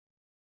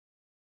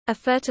A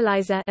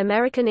fertilizer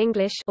American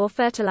English or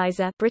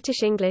fertilizer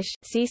British English,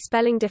 see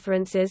spelling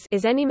differences,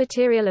 is any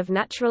material of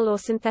natural or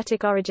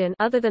synthetic origin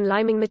other than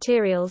liming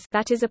materials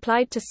that is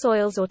applied to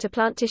soils or to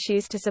plant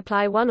tissues to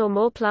supply one or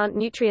more plant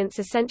nutrients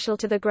essential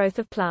to the growth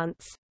of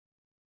plants.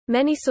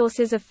 Many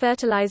sources of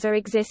fertilizer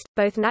exist,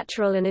 both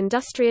natural and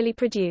industrially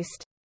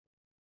produced.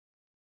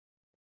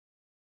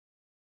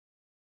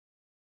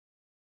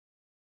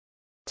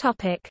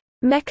 Topic: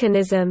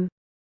 Mechanism.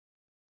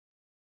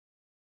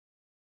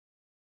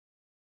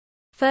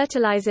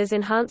 Fertilizers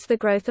enhance the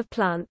growth of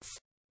plants.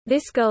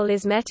 This goal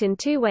is met in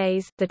two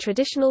ways, the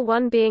traditional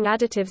one being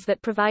additives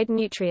that provide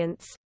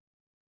nutrients.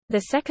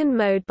 The second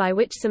mode by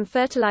which some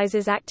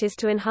fertilizers act is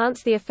to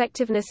enhance the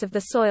effectiveness of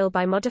the soil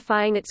by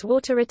modifying its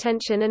water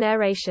retention and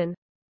aeration.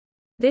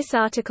 This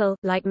article,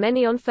 like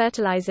many on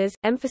fertilizers,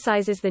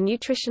 emphasizes the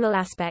nutritional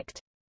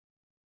aspect.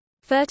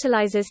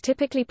 Fertilizers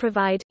typically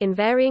provide, in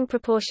varying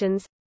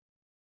proportions,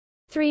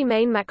 three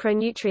main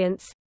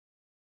macronutrients: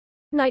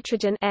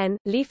 nitrogen N,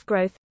 leaf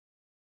growth;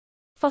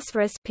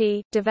 phosphorus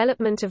P,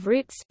 development of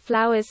roots,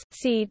 flowers,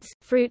 seeds,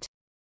 fruit;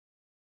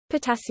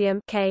 potassium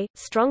K,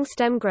 strong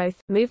stem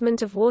growth,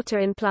 movement of water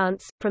in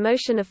plants,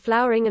 promotion of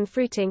flowering and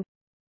fruiting;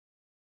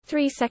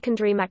 three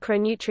secondary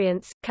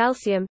macronutrients,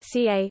 calcium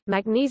Ca,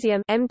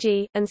 magnesium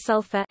Mg, and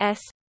sulfur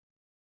S;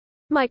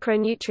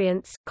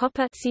 micronutrients,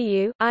 copper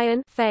Cu,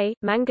 iron Fe,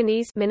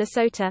 manganese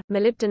Minnesota,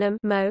 molybdenum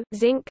Mo,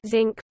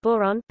 zinc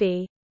boron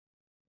B.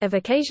 Of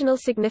occasional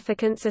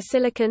significance are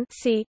silicon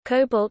C,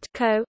 cobalt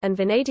Co, and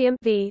vanadium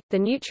V. The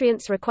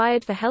nutrients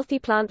required for healthy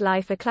plant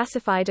life are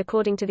classified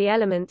according to the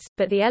elements,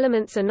 but the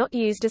elements are not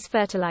used as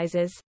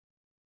fertilizers.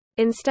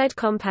 Instead,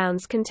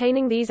 compounds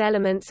containing these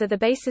elements are the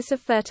basis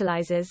of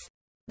fertilizers.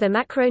 The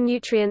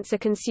macronutrients are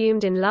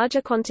consumed in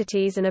larger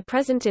quantities and are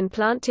present in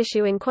plant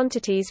tissue in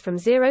quantities from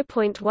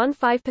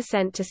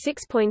 0.15% to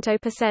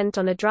 6.0%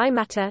 on a dry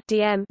matter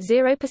 (DM)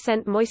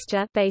 0%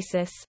 moisture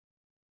basis.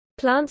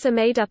 Plants are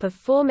made up of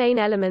four main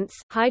elements: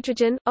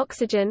 hydrogen,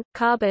 oxygen,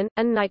 carbon,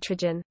 and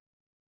nitrogen.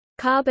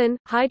 Carbon,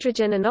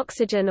 hydrogen and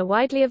oxygen are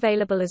widely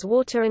available as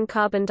water and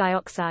carbon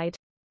dioxide.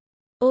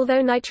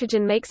 Although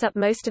nitrogen makes up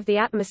most of the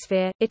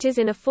atmosphere, it is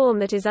in a form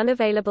that is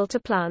unavailable to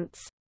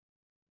plants.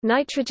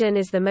 Nitrogen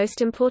is the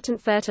most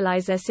important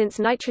fertilizer since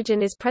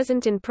nitrogen is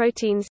present in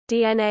proteins,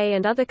 DNA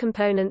and other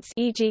components,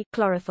 e.g.,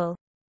 chlorophyll.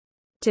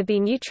 To be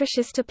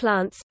nutritious to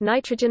plants,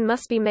 nitrogen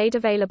must be made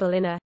available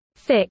in a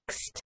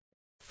fixed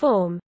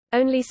form.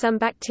 Only some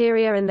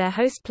bacteria and their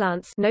host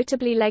plants,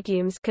 notably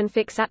legumes, can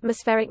fix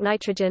atmospheric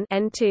nitrogen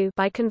N2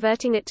 by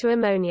converting it to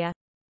ammonia.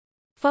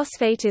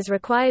 Phosphate is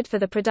required for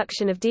the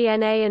production of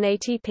DNA and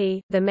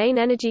ATP, the main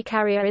energy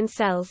carrier in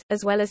cells,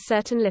 as well as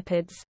certain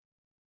lipids.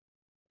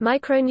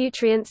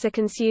 Micronutrients are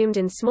consumed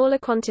in smaller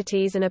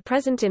quantities and are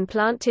present in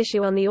plant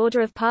tissue on the order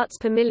of parts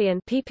per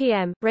million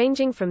ppm,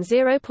 ranging from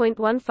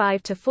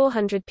 0.15 to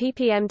 400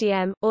 ppm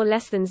dm, or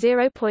less than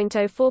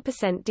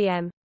 0.04%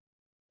 dm.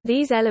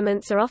 These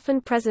elements are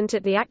often present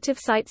at the active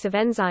sites of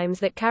enzymes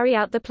that carry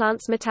out the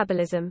plant's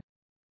metabolism.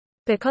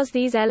 Because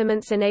these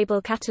elements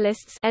enable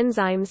catalysts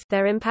enzymes,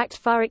 their impact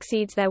far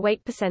exceeds their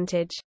weight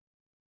percentage.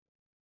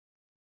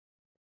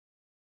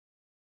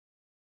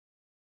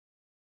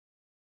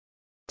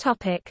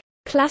 Topic: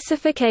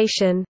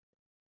 Classification.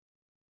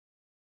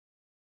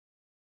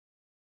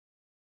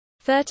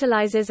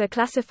 Fertilizers are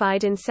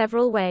classified in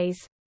several ways.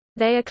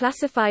 They are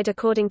classified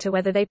according to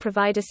whether they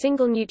provide a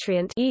single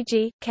nutrient,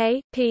 e.g.,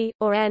 K, P,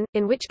 or N,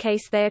 in which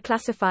case they are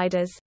classified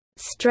as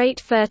straight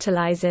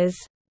fertilizers,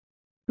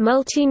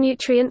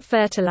 multinutrient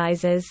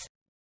fertilizers,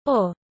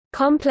 or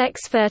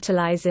complex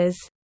fertilizers.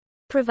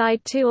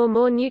 Provide two or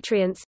more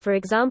nutrients, for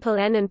example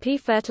N and P.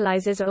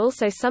 Fertilizers are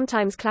also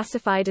sometimes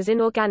classified as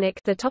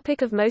inorganic, the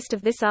topic of most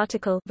of this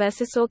article,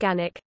 versus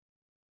organic.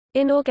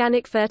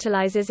 Inorganic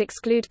fertilizers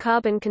exclude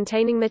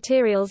carbon-containing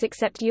materials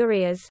except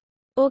ureas.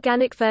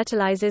 Organic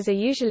fertilizers are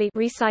usually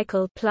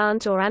recycled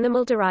plant or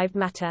animal-derived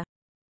matter.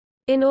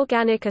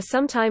 Inorganic are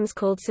sometimes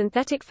called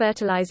synthetic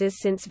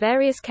fertilizers since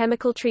various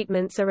chemical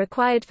treatments are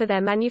required for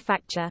their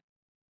manufacture.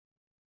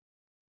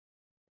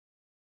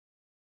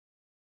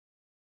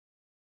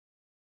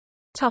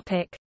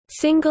 Topic: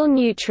 Single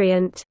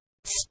nutrient,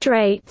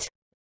 straight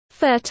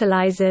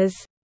fertilizers.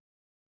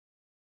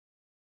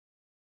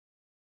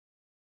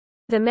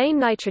 The main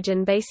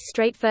nitrogen-based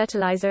straight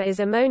fertilizer is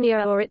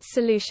ammonia or its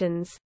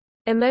solutions.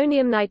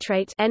 Ammonium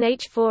nitrate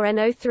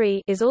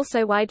NH4NO3 is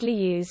also widely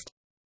used.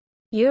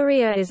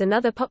 Urea is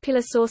another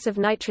popular source of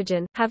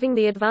nitrogen, having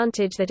the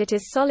advantage that it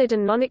is solid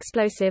and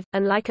non-explosive,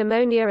 unlike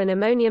ammonia and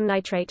ammonium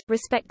nitrate,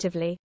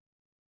 respectively.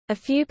 A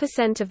few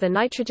percent of the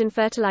nitrogen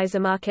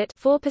fertilizer market,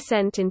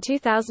 4% in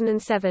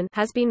 2007,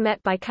 has been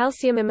met by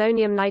calcium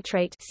ammonium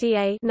nitrate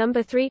Ca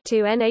number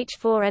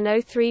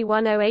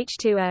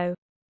 3,2NH4NO310H2O.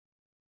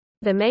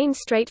 The main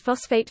straight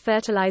phosphate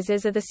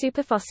fertilizers are the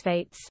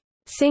superphosphates.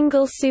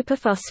 Single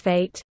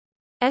superphosphate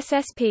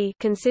SSP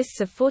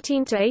consists of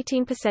 14 to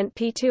 18%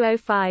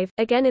 P2O5,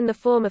 again in the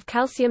form of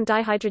calcium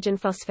dihydrogen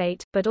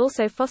phosphate, but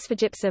also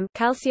phosphogypsum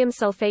calcium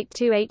sulfate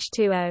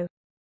 2H2O.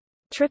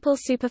 Triple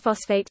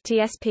superphosphate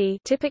 (TSP)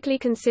 typically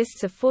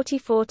consists of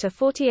 44 to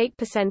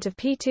 48% of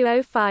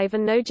P2O5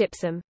 and no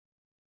gypsum.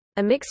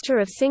 A mixture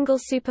of single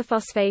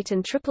superphosphate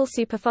and triple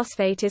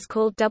superphosphate is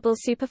called double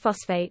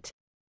superphosphate.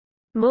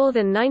 More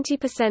than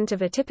 90%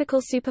 of a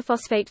typical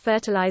superphosphate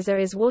fertilizer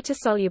is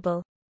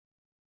water-soluble.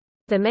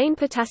 The main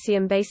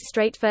potassium-based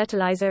straight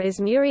fertilizer is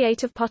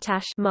muriate of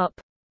potash (MOP).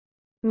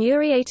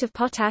 Muriate of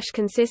potash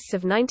consists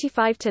of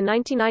 95 to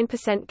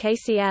 99%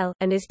 KCl,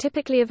 and is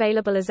typically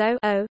available as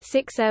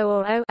O,O60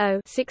 or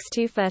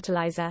O,O62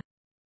 fertilizer.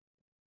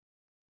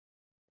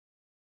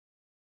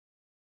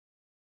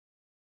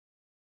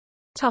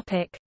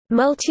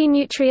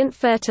 Multinutrient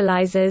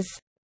fertilizers.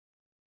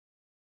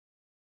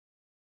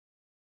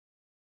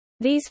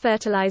 These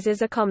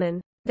fertilizers are common.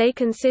 They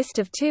consist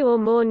of two or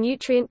more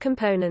nutrient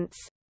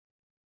components.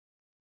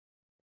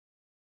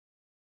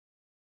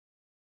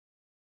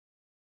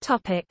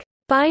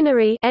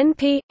 Binary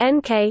NP,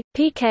 NK,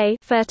 PK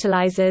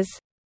fertilizers.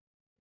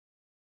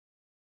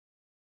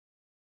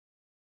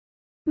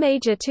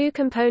 Major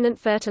two-component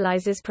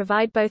fertilizers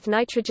provide both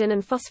nitrogen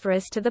and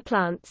phosphorus to the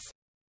plants.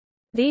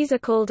 These are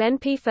called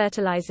NP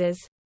fertilizers.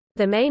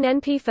 The main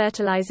NP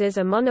fertilizers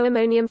are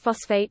monoammonium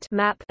phosphate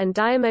 (MAP) and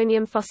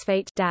diammonium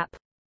phosphate (DAP).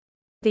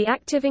 The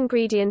active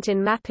ingredient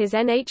in MAP is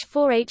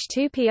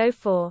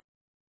NH4H2PO4.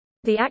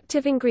 The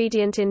active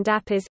ingredient in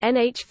DAP is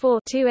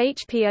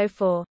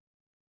NH4,2HPO4.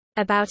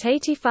 About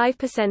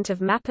 85%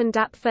 of MAP and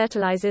DAP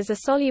fertilizers are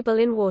soluble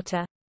in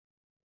water.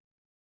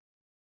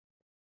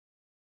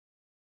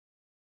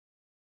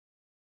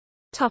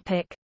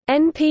 Topic: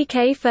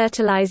 NPK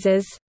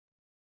fertilizers.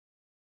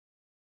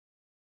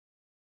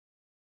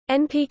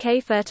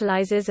 NPK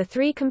fertilizers are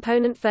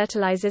three-component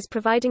fertilizers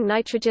providing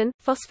nitrogen,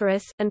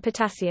 phosphorus, and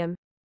potassium.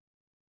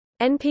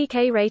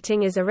 NPK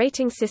rating is a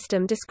rating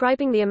system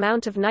describing the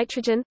amount of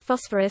nitrogen,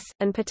 phosphorus,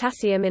 and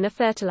potassium in a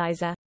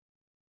fertilizer.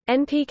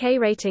 NPK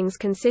ratings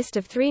consist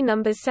of three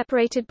numbers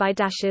separated by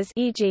dashes,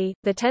 e.g.,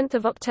 the 10th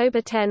of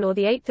October 10 or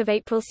the 8th of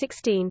April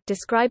 16,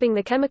 describing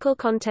the chemical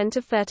content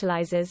of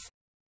fertilizers.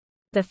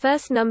 The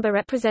first number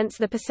represents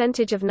the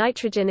percentage of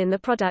nitrogen in the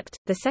product,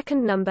 the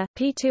second number,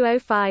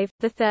 P2O5,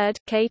 the third,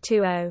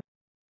 K2O.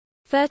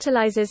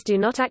 Fertilizers do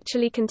not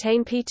actually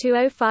contain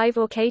P2O5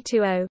 or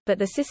K2O, but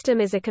the system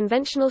is a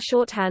conventional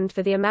shorthand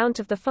for the amount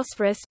of the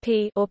phosphorus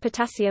P or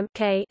potassium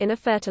K in a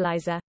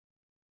fertilizer.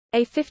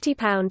 A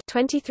 50-pound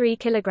 (23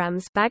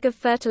 kilograms) bag of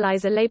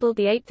fertilizer labeled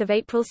the 8th of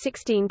April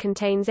 16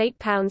 contains 8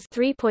 pounds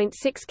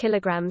 (3.6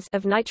 kilograms)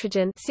 of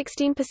nitrogen,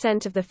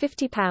 16% of the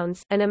 50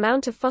 pounds, an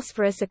amount of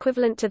phosphorus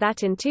equivalent to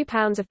that in 2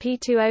 pounds of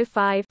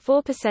P2O5,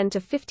 4%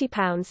 of 50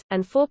 pounds,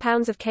 and 4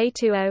 pounds of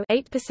K2O,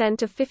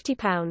 8% of 50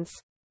 pounds.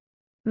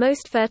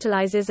 Most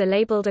fertilizers are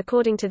labeled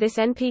according to this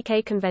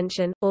NPK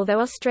convention, although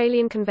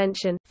Australian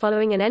convention,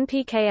 following an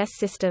NPKS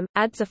system,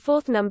 adds a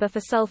fourth number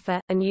for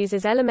sulfur, and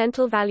uses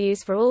elemental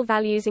values for all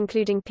values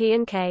including P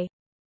and K.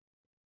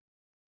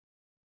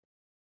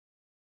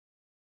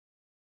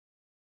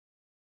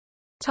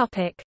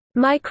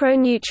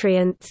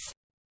 Micronutrients.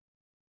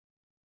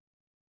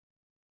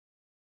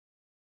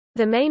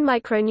 The main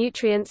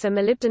micronutrients are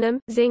molybdenum,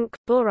 zinc,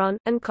 boron,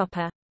 and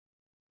copper.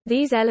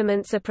 These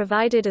elements are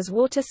provided as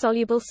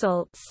water-soluble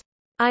salts.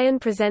 Iron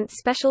presents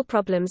special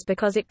problems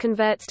because it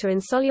converts to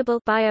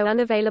insoluble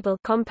bio-unavailable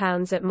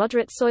compounds at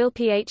moderate soil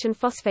pH and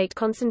phosphate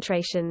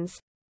concentrations.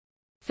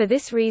 For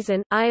this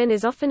reason, iron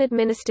is often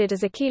administered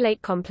as a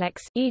chelate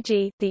complex,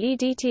 e.g., the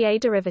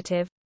EDTA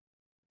derivative.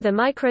 The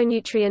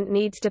micronutrient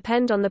needs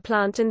depend on the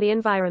plant and the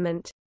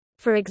environment.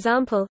 For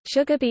example,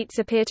 sugar beets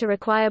appear to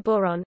require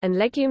boron, and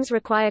legumes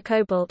require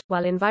cobalt,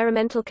 while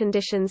environmental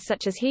conditions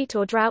such as heat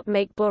or drought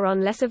make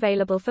boron less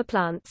available for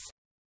plants.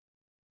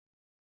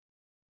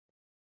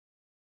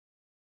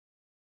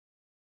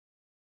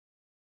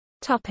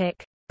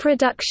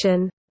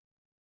 Production.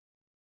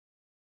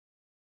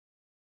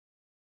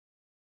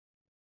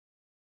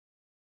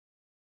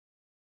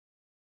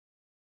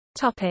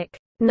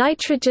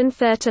 Nitrogen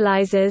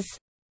fertilizers.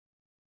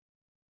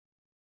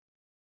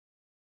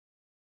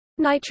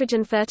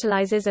 Nitrogen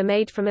fertilizers are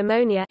made from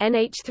ammonia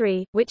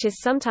NH3, which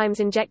is sometimes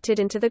injected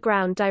into the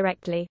ground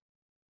directly.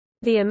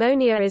 The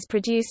ammonia is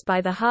produced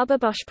by the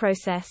Haber-Bosch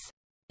process.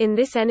 In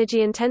this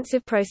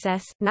energy-intensive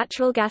process,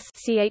 natural gas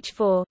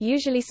CH4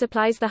 usually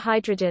supplies the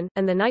hydrogen,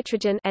 and the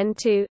nitrogen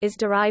N2 is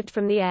derived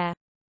from the air.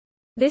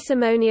 This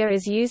ammonia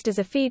is used as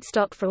a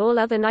feedstock for all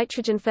other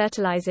nitrogen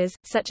fertilizers,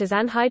 such as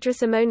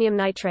anhydrous ammonium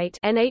nitrate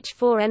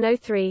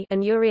NH4NO3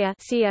 and urea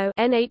CO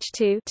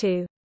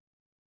NH2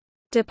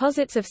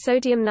 Deposits of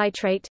sodium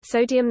nitrate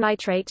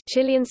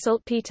Chilean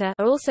saltpeter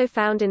are also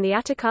found in the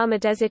Atacama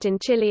Desert in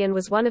Chile and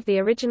was one of the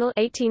original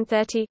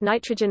 1830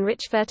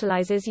 nitrogen-rich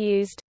fertilizers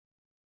used.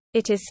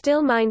 It is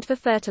still mined for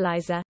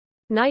fertilizer.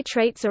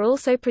 Nitrates are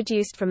also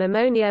produced from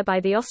ammonia by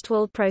the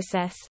Ostwald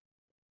process.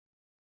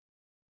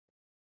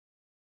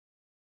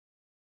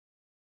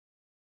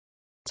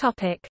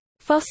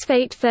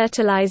 Phosphate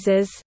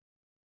fertilizers.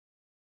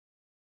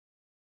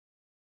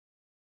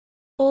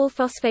 All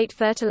phosphate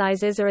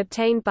fertilizers are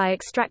obtained by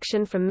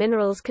extraction from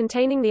minerals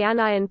containing the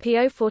anion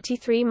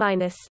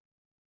PO43-.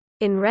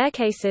 In rare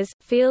cases,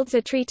 fields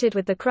are treated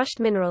with the crushed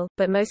mineral,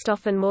 but most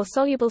often more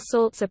soluble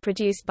salts are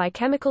produced by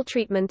chemical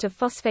treatment of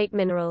phosphate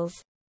minerals.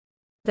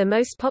 The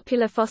most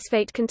popular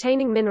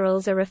phosphate-containing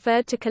minerals are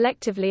referred to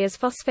collectively as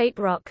phosphate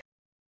rock.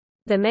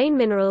 The main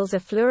minerals are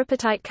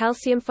fluorapatite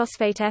calcium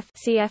phosphate F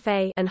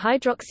 (CFA) and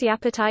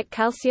hydroxyapatite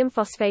calcium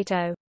phosphate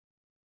O.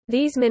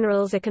 These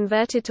minerals are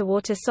converted to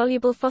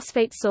water-soluble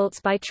phosphate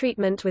salts by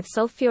treatment with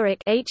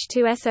sulfuric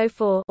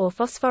H2SO4 or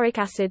phosphoric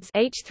acids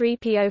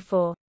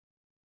H3PO4.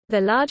 The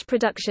large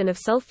production of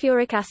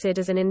sulfuric acid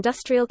as an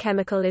industrial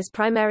chemical is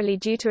primarily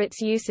due to its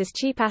use as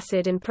cheap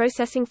acid in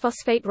processing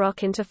phosphate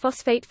rock into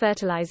phosphate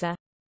fertilizer.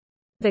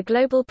 The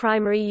global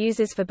primary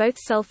uses for both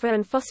sulfur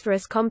and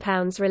phosphorus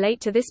compounds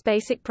relate to this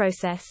basic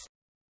process.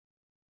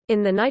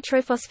 In the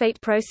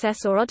nitrophosphate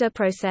process or ODA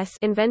process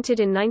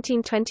invented in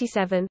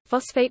 1927,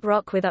 phosphate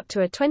rock with up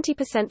to a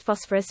 20%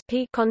 phosphorus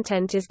P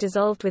content is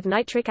dissolved with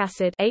nitric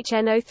acid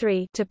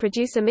HNO3 to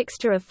produce a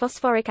mixture of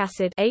phosphoric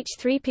acid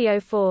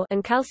H3PO4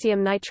 and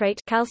calcium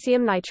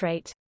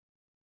nitrate.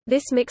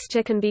 This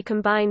mixture can be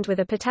combined with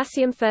a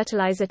potassium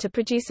fertilizer to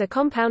produce a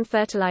compound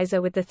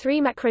fertilizer with the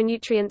three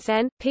macronutrients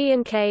N, P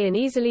and K in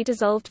easily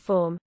dissolved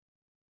form.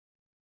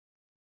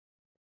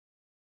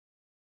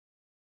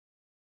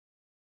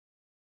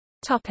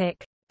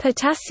 Topic: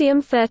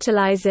 Potassium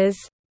fertilizers.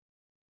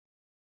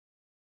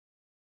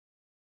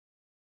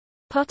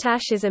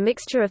 Potash is a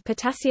mixture of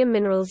potassium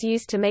minerals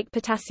used to make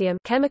potassium,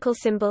 chemical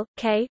symbol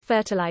K,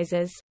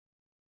 fertilizers.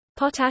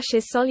 Potash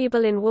is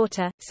soluble in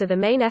water, so the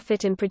main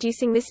effort in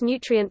producing this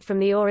nutrient from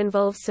the ore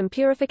involves some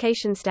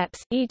purification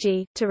steps,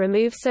 e.g., to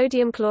remove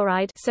sodium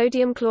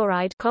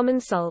chloride, common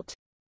salt.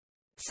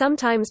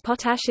 Sometimes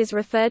potash is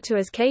referred to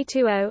as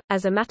K2O,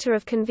 as a matter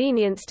of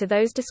convenience to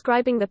those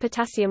describing the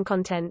potassium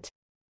content.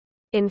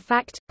 In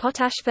fact,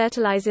 potash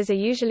fertilizers are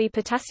usually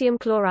potassium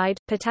chloride,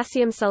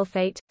 potassium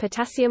sulfate,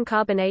 potassium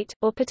carbonate,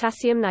 or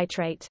potassium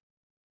nitrate.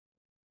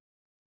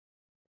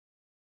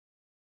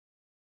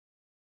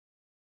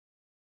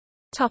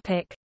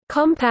 Topic: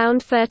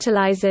 Compound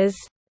fertilizers.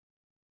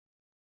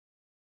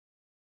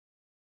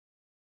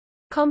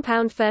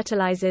 Compound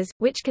fertilizers,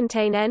 which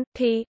contain N,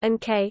 P, and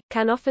K,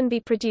 can often be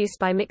produced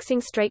by mixing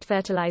straight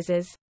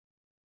fertilizers.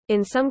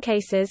 In some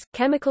cases,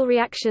 chemical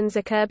reactions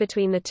occur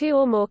between the two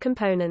or more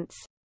components.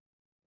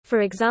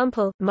 For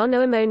example,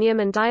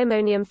 monoammonium and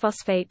diammonium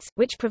phosphates,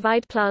 which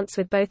provide plants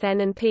with both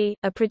N and P,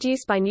 are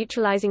produced by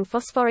neutralizing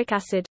phosphoric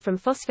acid from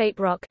phosphate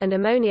rock and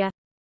ammonia.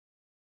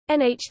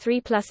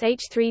 NH3 plus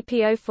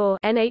H3PO4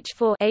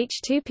 NH4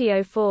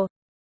 H2PO4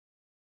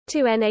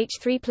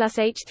 2NH3 plus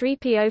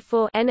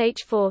H3PO4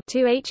 NH4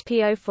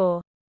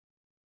 2HPO4.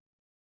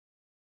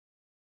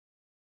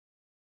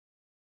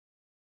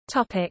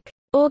 Topic: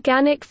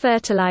 Organic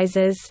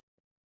fertilizers.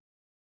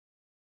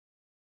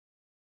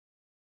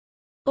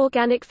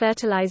 Organic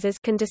fertilizers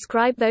can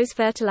describe those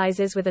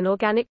fertilizers with an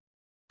organic,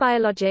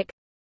 biologic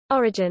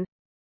origin,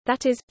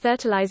 that is,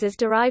 fertilizers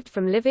derived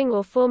from living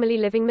or formerly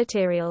living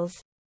materials.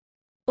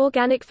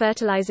 Organic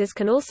fertilizers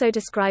can also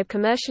describe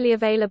commercially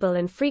available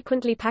and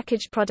frequently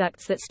packaged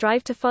products that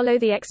strive to follow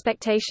the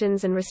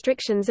expectations and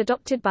restrictions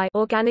adopted by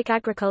organic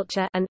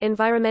agriculture and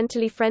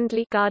environmentally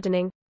friendly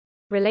gardening,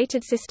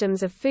 related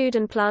systems of food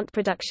and plant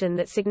production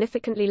that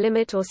significantly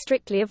limit or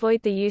strictly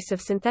avoid the use of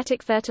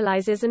synthetic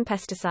fertilizers and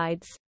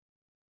pesticides.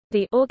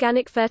 The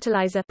organic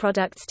fertilizer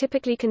products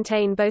typically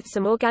contain both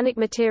some organic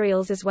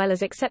materials as well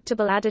as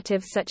acceptable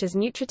additives such as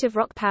nutritive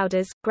rock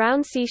powders,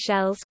 ground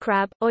seashells,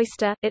 crab,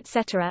 oyster,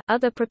 etc.,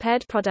 other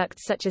prepared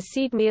products such as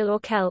seed meal or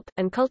kelp,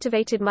 and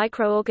cultivated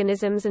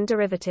microorganisms and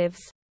derivatives.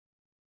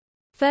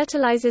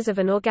 Fertilizers of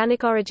an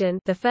organic origin,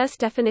 the first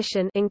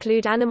definition,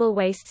 include animal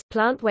wastes,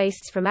 plant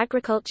wastes from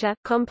agriculture,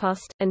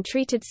 compost, and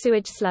treated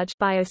sewage sludge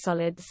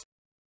biosolids.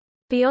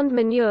 Beyond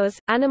manures,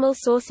 animal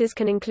sources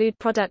can include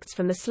products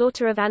from the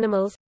slaughter of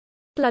animals.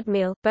 Blood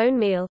meal, bone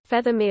meal,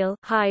 feather meal,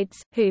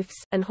 hides, hoofs,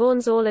 and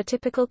horns all are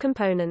typical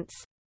components.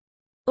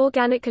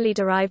 Organically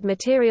derived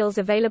materials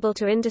available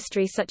to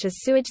industry such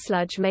as sewage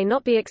sludge may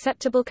not be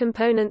acceptable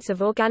components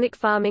of organic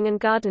farming and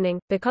gardening,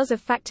 because of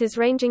factors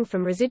ranging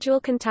from residual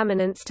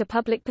contaminants to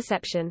public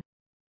perception.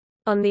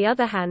 On the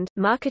other hand,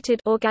 marketed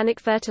organic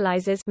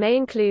fertilizers may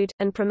include,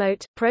 and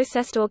promote,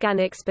 processed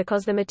organics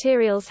because the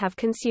materials have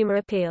consumer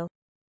appeal.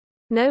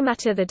 No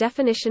matter the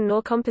definition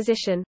nor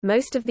composition,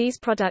 most of these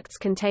products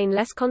contain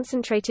less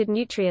concentrated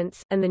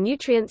nutrients, and the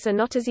nutrients are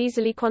not as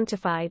easily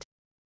quantified.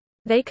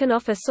 They can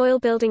offer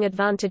soil-building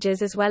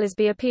advantages as well as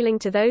be appealing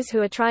to those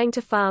who are trying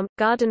to farm,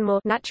 garden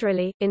more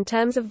naturally. In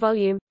terms of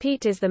volume,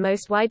 peat is the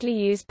most widely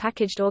used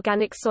packaged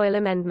organic soil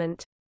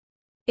amendment.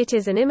 It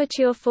is an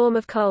immature form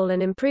of coal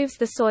and improves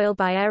the soil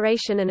by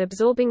aeration and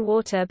absorbing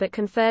water but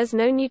confers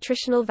no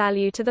nutritional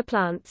value to the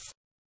plants.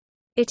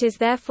 It is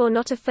therefore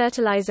not a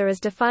fertilizer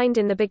as defined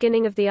in the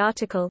beginning of the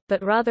article,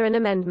 but rather an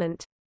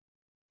amendment.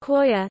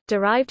 Quoia,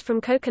 derived from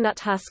coconut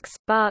husks,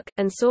 bark,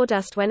 and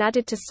sawdust when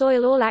added to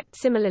soil all act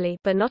similarly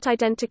but not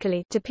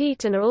identically to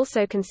peat and are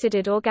also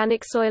considered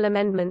organic soil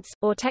amendments,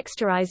 or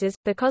texturizers,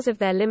 because of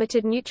their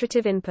limited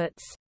nutritive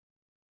inputs.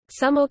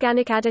 Some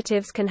organic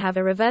additives can have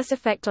a reverse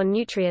effect on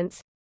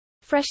nutrients.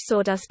 Fresh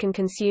sawdust can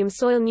consume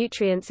soil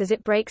nutrients as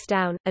it breaks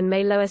down, and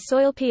may lower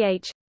soil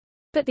pH.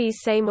 But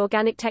these same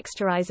organic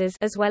texturizers,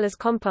 as well as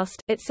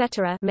compost,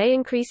 etc., may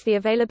increase the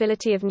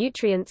availability of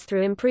nutrients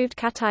through improved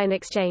cation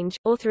exchange,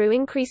 or through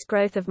increased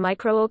growth of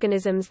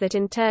microorganisms that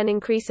in turn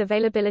increase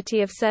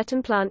availability of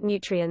certain plant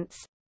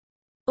nutrients.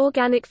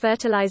 Organic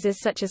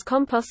fertilizers such as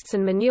composts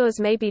and manures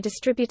may be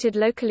distributed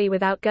locally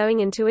without going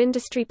into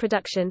industry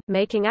production,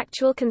 making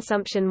actual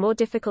consumption more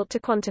difficult to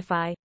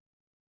quantify.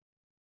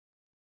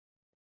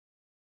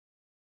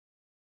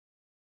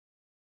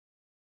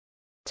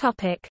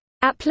 Topic: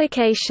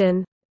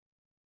 Application.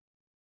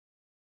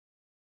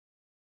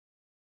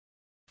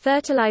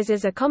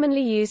 Fertilizers are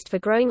commonly used for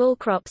growing all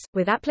crops,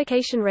 with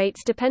application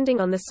rates depending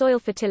on the soil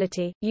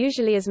fertility,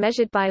 usually as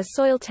measured by a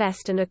soil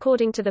test and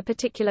according to the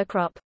particular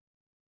crop.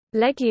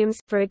 Legumes,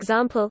 for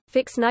example,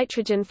 fix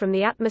nitrogen from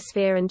the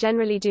atmosphere and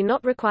generally do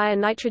not require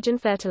nitrogen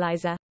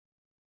fertilizer.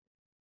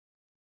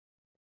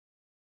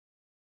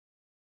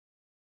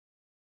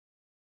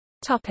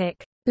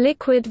 Topic: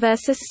 Liquid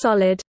versus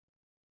solid.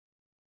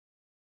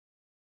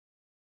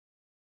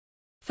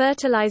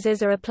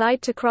 Fertilizers are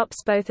applied to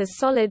crops both as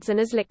solids and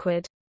as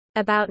liquid.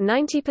 About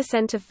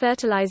 90% of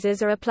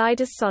fertilizers are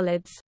applied as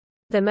solids.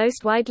 The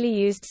most widely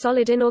used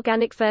solid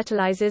inorganic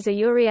fertilizers are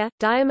urea,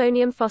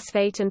 diammonium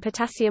phosphate and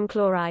potassium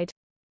chloride.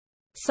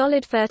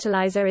 Solid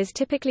fertilizer is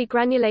typically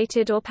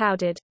granulated or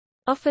powdered.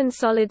 Often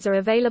solids are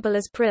available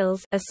as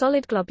prills, a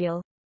solid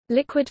globule.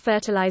 Liquid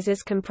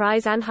fertilizers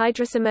comprise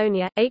anhydrous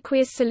ammonia,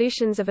 aqueous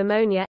solutions of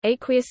ammonia,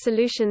 aqueous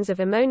solutions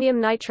of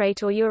ammonium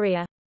nitrate or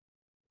urea.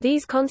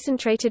 These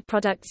concentrated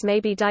products may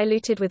be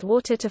diluted with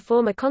water to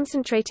form a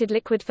concentrated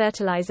liquid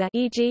fertilizer,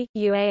 e.g.,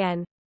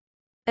 UAN.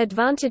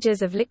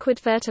 Advantages of liquid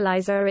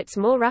fertilizer are its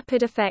more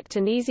rapid effect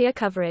and easier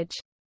coverage.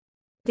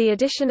 The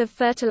addition of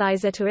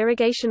fertilizer to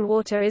irrigation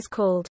water is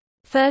called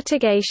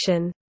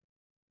fertigation.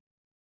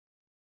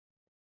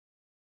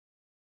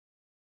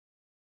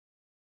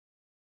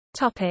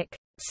 Topic: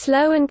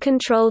 Slow and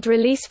controlled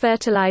release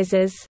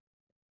fertilizers.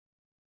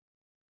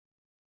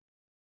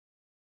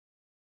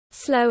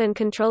 Slow and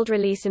controlled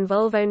release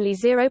involve only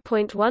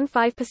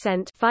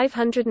 0.15%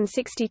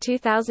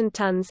 562,000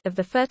 tons of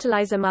the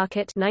fertilizer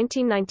market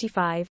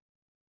 1995.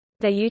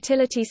 Their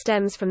utility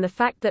stems from the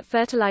fact that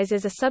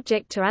fertilizers are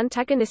subject to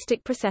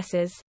antagonistic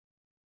processes.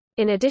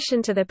 In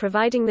addition to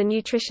providing the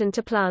nutrition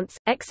to plants,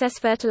 excess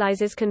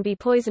fertilizers can be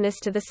poisonous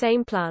to the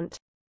same plant.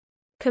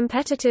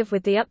 Competitive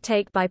with the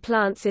uptake by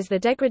plants is the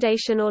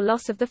degradation or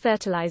loss of the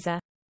fertilizer.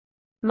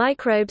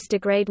 Microbes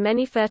degrade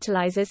many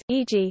fertilizers,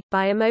 e.g.,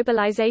 by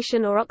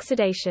immobilization or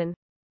oxidation.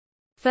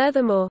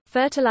 Furthermore,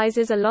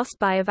 fertilizers are lost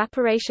by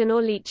evaporation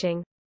or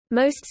leaching.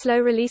 Most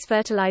slow-release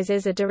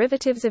fertilizers are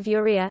derivatives of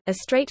urea, a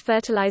straight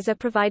fertilizer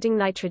providing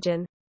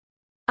nitrogen.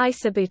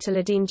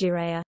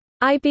 Isobutyladiene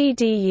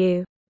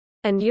 (IBDU)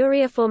 and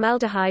urea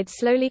formaldehyde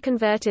slowly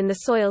convert in the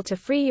soil to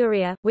free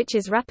urea, which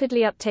is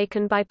rapidly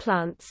uptaken by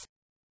plants.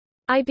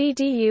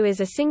 IBDU is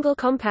a single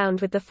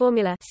compound with the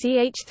formula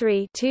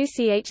CH3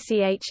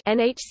 2CHCH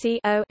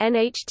NHCO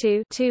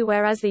NH2 2,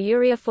 whereas the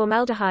urea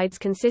formaldehydes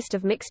consist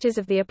of mixtures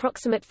of the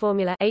approximate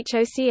formula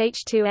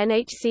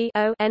HOCH2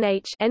 NHCO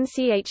NH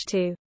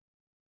NCH2.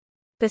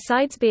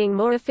 Besides being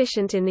more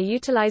efficient in the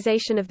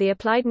utilization of the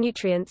applied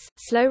nutrients,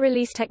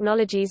 slow-release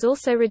technologies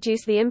also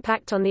reduce the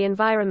impact on the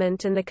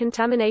environment and the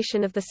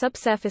contamination of the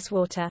subsurface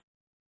water.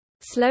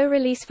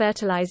 Slow-release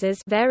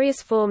fertilizers,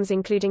 various forms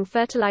including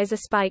fertilizer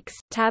spikes,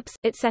 tabs,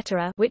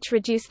 etc., which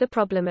reduce the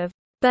problem of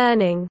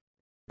burning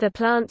the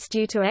plants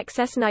due to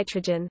excess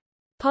nitrogen.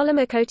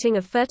 Polymer coating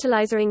of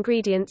fertilizer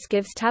ingredients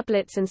gives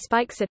tablets and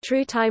spikes a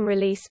true time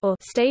release or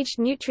staged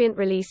nutrient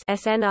release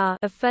 (SNR)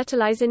 of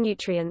fertilizer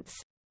nutrients.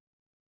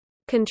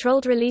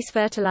 Controlled release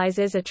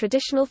fertilizers are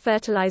traditional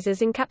fertilizers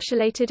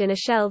encapsulated in a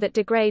shell that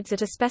degrades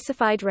at a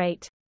specified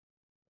rate.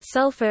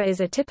 Sulfur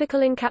is a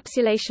typical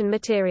encapsulation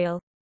material.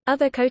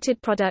 Other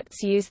coated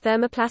products use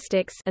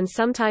thermoplastics and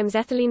sometimes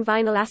ethylene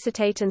vinyl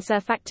acetate and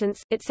surfactants,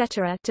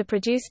 etc., to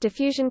produce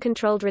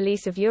diffusion-controlled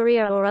release of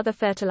urea or other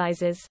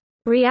fertilizers.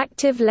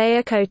 Reactive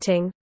layer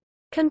coating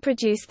can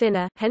produce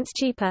thinner, hence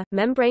cheaper,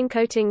 membrane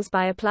coatings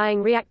by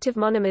applying reactive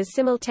monomers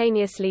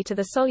simultaneously to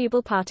the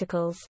soluble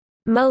particles.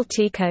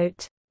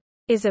 Multicoat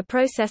is a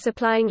process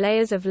applying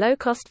layers of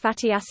low-cost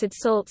fatty acid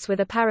salts with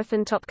a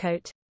paraffin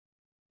topcoat.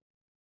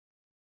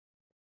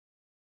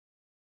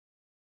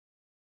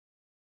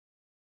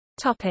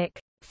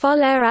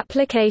 Foliar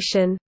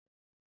application.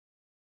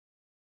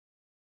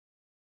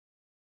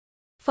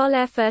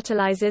 Foliar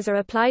fertilizers are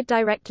applied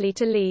directly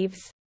to leaves.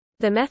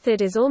 The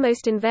method is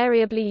almost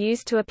invariably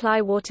used to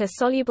apply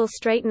water-soluble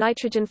straight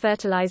nitrogen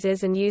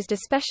fertilizers and used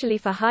especially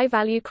for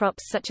high-value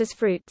crops such as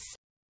fruits.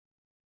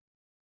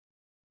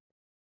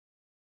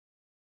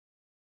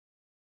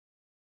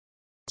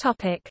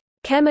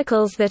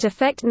 Chemicals that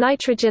affect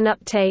nitrogen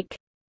uptake.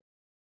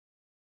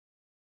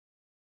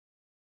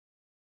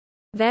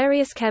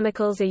 Various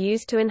chemicals are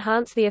used to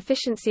enhance the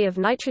efficiency of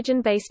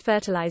nitrogen-based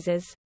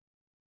fertilizers.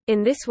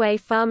 In this way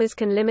farmers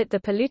can limit the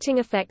polluting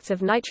effects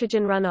of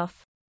nitrogen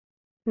runoff.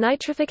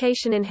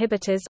 Nitrification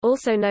inhibitors,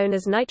 also known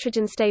as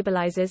nitrogen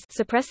stabilizers,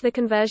 suppress the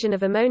conversion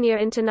of ammonia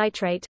into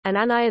nitrate, an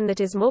anion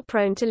that is more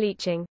prone to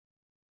leaching.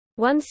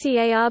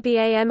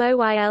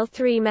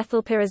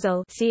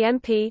 1-carbamoyl-3-methylpyrazole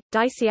 (CMP),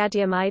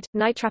 dicyandiamide,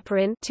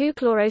 nitrapirin,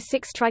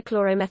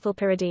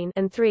 2-chloro-6-trichloromethylpyridine,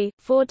 and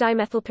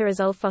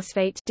 3,4-dimethylpyrazole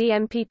phosphate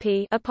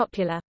 (DMPP) are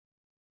popular.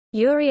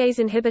 Urease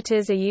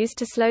inhibitors are used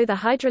to slow the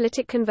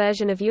hydrolytic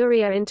conversion of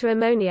urea into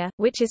ammonia,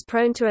 which is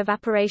prone to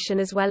evaporation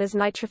as well as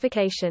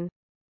nitrification.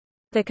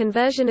 The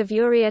conversion of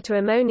urea to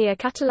ammonia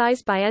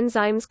catalyzed by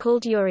enzymes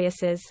called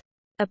ureases.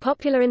 A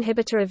popular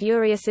inhibitor of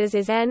ureases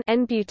is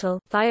N-butyl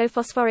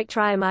thiophosphoric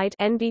triamide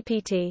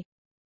 (NBPT).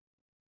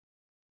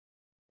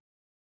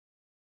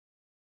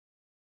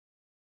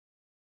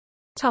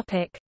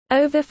 Topic: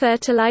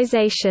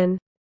 Overfertilization.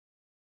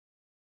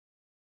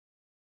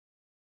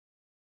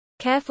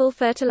 Careful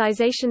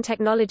fertilization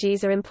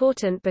technologies are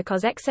important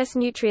because excess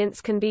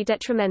nutrients can be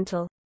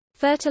detrimental.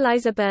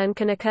 Fertilizer burn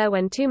can occur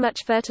when too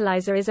much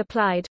fertilizer is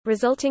applied,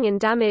 resulting in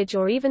damage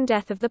or even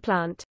death of the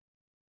plant.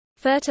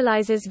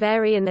 Fertilizers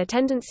vary in their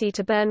tendency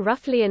to burn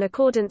roughly in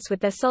accordance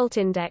with their salt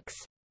index.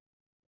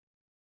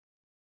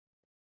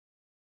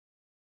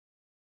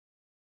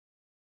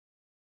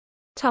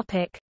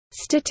 Topic: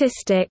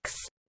 Statistics.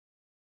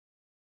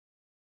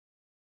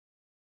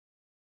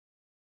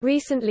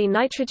 Recently,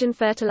 nitrogen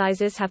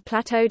fertilizers have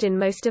plateaued in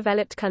most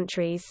developed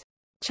countries.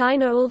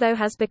 China although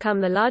has become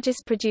the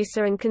largest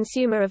producer and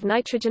consumer of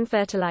nitrogen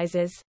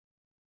fertilizers.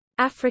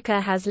 Africa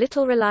has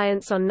little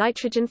reliance on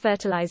nitrogen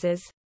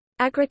fertilizers.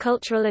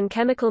 Agricultural and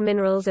chemical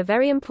minerals are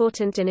very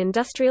important in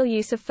industrial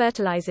use of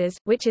fertilizers,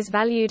 which is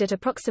valued at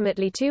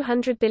approximately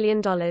 $200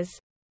 billion.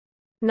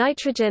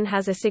 Nitrogen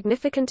has a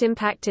significant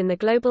impact in the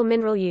global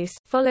mineral use,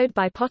 followed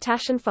by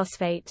potash and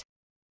phosphate.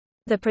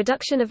 The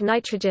production of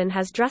nitrogen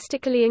has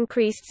drastically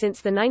increased since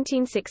the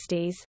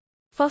 1960s.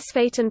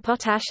 Phosphate and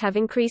potash have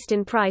increased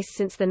in price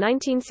since the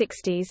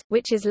 1960s,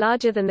 which is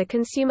larger than the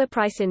consumer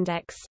price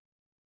index.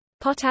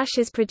 Potash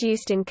is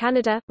produced in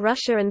Canada,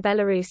 Russia and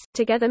Belarus,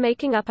 together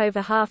making up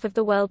over half of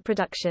the world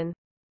production.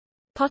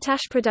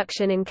 Potash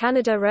production in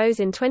Canada rose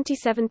in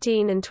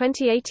 2017 and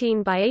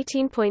 2018 by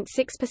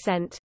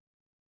 18.6%.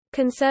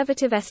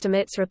 Conservative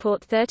estimates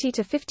report 30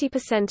 to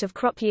 50% of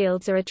crop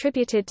yields are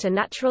attributed to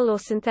natural or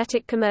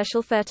synthetic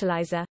commercial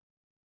fertilizer.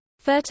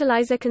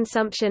 Fertilizer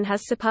consumption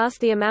has surpassed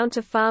the amount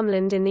of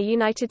farmland in the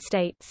United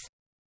States.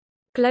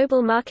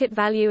 Global market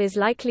value is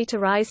likely to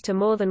rise to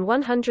more than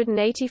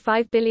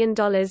 $185 billion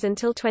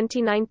until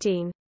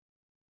 2019.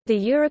 The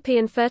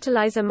European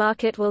fertilizer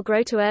market will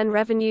grow to earn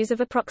revenues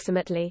of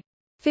approximately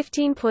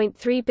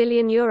 €15.3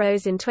 billion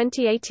in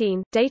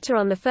 2018. Data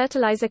on the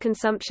fertilizer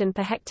consumption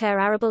per hectare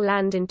arable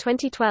land in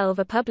 2012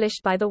 are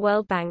published by the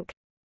World Bank.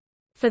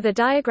 For the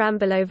diagram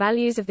below,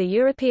 values of the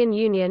European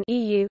Union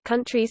 (EU)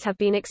 countries have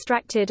been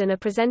extracted and are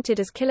presented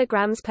as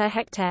kilograms per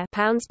hectare,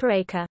 pounds per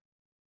acre.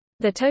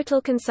 The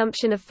total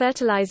consumption of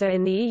fertilizer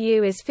in the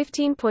EU is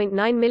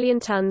 15.9 million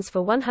tons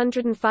for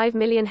 105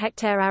 million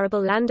hectare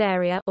arable land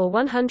area, or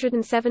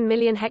 107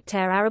 million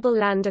hectare arable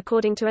land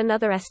according to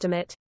another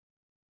estimate.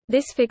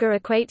 This figure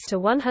equates to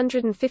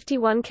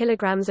 151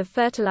 kilograms of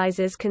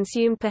fertilizers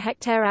consumed per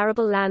hectare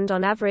arable land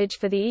on average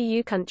for the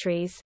EU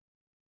countries.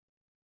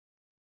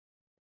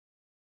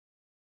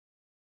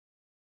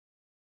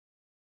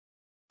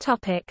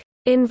 Topic: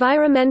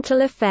 Environmental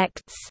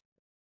effects.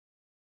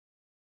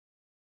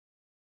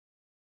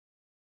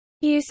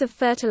 Use of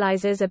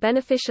fertilizers are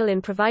beneficial in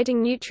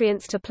providing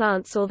nutrients to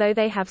plants, although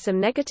they have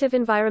some negative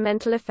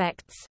environmental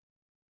effects.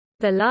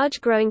 The large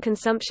growing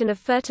consumption of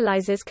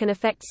fertilizers can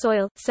affect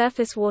soil,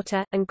 surface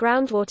water, and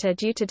groundwater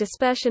due to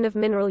dispersion of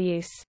mineral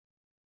use.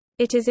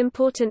 It is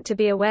important to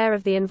be aware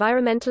of the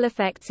environmental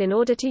effects in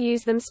order to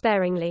use them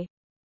sparingly.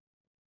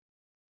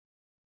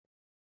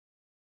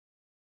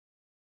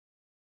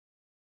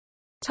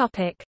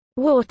 Topic: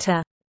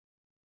 Water.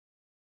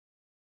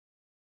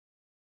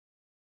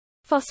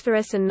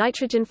 Phosphorus and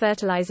nitrogen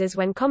fertilizers,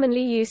 when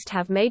commonly used,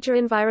 have major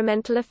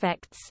environmental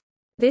effects.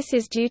 This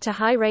is due to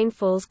high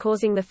rainfalls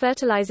causing the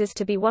fertilizers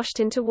to be washed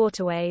into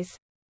waterways.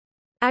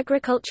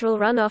 Agricultural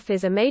runoff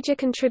is a major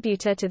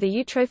contributor to the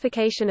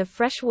eutrophication of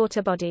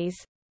freshwater bodies.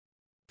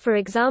 For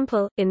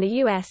example, in the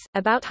U.S.,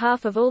 about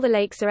half of all the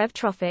lakes are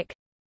eutrophic.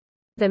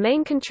 The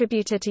main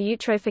contributor to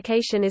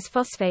eutrophication is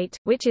phosphate,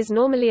 which is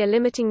normally a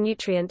limiting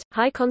nutrient.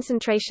 High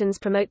concentrations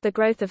promote the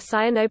growth of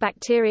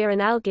cyanobacteria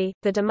and algae,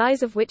 the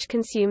demise of which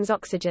consumes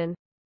oxygen.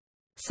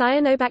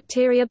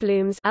 Cyanobacteria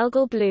blooms,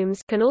 algal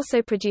blooms can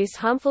also produce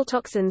harmful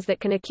toxins that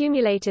can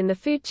accumulate in the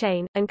food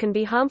chain, and can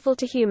be harmful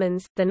to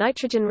humans. The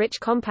nitrogen-rich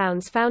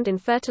compounds found in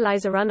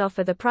fertilizer runoff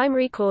are the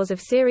primary cause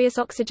of serious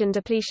oxygen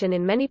depletion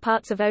in many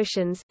parts of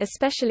oceans,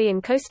 especially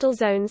in coastal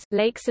zones,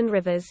 lakes and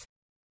rivers.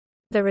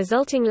 The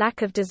resulting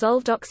lack of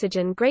dissolved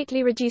oxygen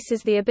greatly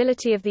reduces the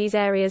ability of these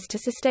areas to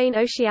sustain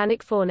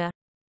oceanic fauna.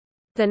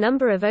 The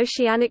number of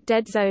oceanic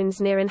dead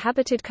zones near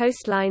inhabited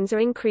coastlines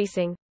are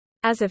increasing.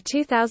 As of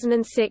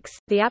 2006,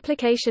 the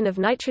application of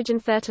nitrogen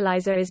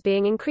fertilizer is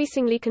being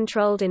increasingly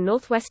controlled in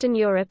northwestern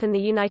Europe and the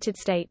United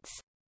States.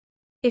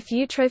 If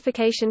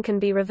eutrophication can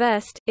be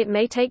reversed, it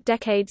may take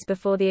decades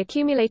before the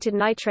accumulated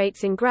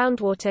nitrates in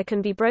groundwater can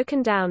be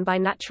broken down by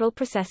natural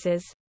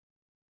processes.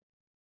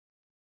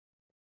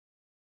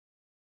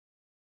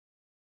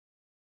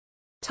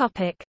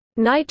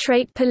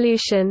 Nitrate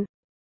pollution.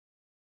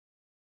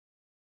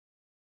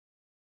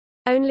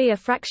 Only a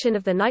fraction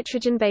of the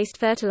nitrogen-based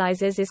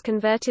fertilizers is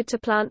converted to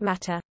plant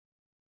matter.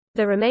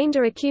 The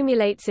remainder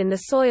accumulates in the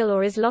soil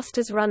or is lost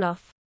as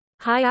runoff.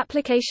 High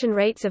application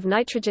rates of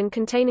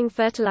nitrogen-containing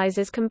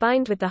fertilizers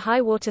combined with the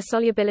high water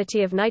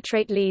solubility of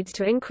nitrate leads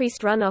to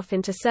increased runoff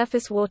into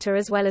surface water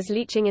as well as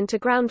leaching into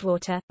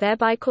groundwater,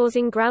 thereby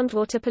causing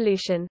groundwater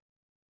pollution.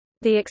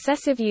 The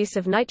excessive use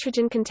of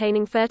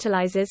nitrogen-containing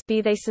fertilizers,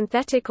 be they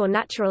synthetic or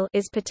natural,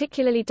 is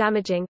particularly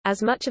damaging,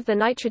 as much of the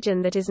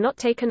nitrogen that is not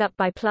taken up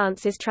by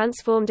plants is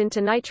transformed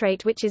into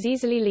nitrate, which is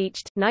easily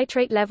leached.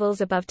 Nitrate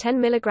levels above 10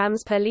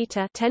 mg per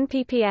liter (10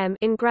 ppm)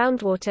 in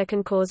groundwater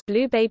can cause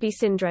blue baby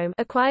syndrome,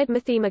 acquired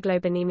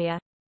methemoglobinemia.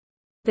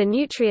 The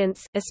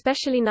nutrients,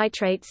 especially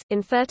nitrates,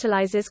 in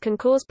fertilizers can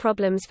cause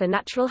problems for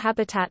natural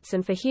habitats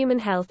and for human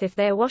health if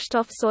they are washed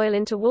off soil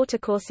into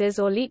watercourses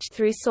or leached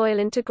through soil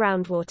into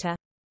groundwater.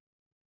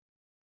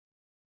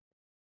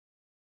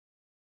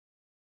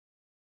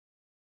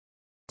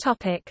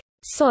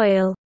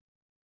 Soil.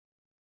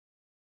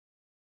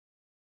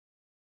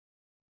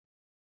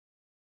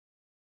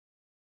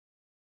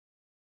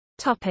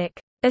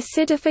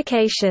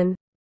 Acidification.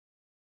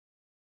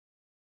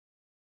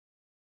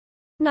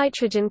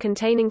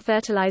 Nitrogen-containing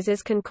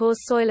fertilizers can cause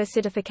soil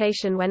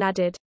acidification when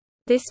added.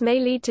 This may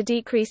lead to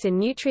decrease in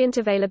nutrient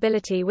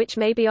availability, which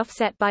may be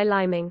offset by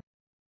liming.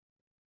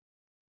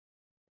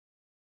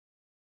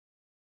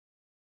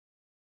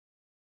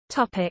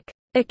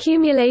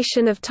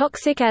 Accumulation of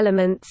toxic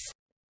elements.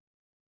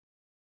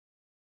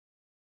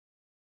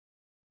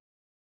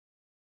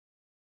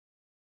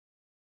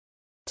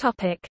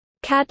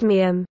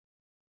 Cadmium.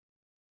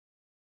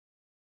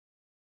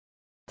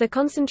 The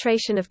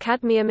concentration of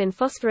cadmium in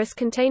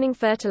phosphorus-containing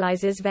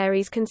fertilizers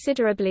varies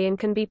considerably and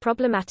can be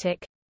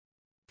problematic.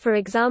 For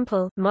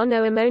example,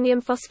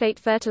 monoammonium phosphate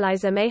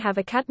fertilizer may have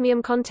a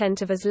cadmium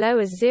content of as low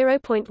as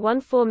 0.14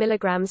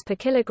 mg per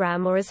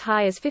kilogram or as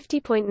high as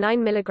 50.9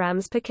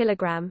 mg per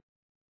kilogram.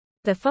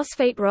 The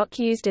phosphate rock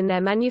used in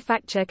their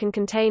manufacture can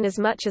contain as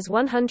much as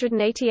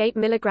 188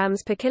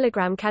 mg per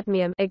kilogram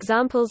cadmium.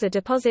 Examples are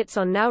deposits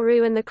on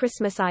Nauru and the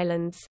Christmas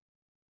Islands.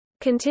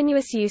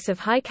 Continuous use of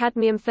high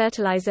cadmium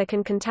fertilizer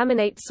can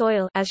contaminate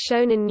soil, as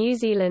shown in New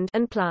Zealand,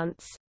 and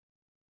plants.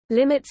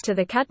 Limits to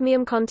the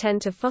cadmium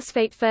content of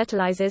phosphate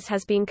fertilizers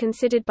has been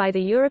considered by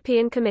the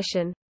European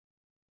Commission.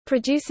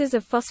 Producers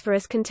of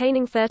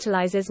phosphorus-containing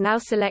fertilizers now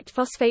select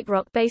phosphate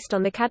rock based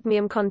on the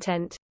cadmium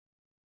content.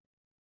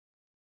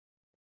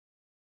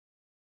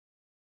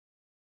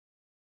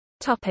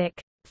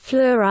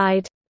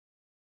 Fluoride.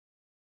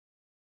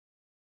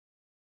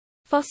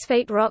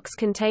 Phosphate rocks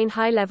contain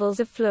high levels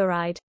of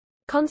fluoride.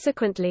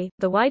 Consequently,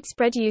 the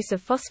widespread use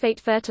of phosphate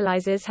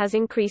fertilizers has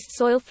increased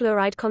soil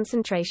fluoride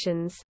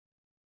concentrations.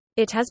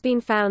 It has been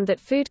found that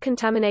food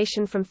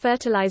contamination from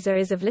fertilizer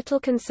is of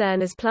little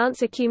concern as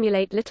plants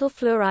accumulate little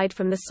fluoride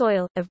from the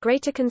soil. Of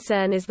greater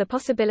concern is the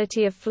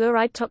possibility of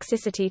fluoride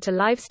toxicity to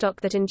livestock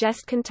that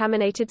ingest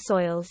contaminated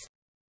soils.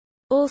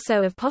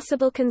 Also of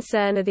possible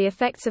concern are the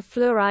effects of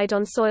fluoride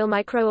on soil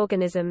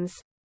microorganisms.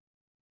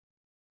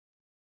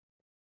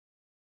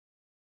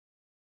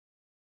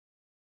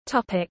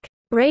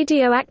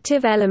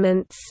 Radioactive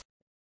elements.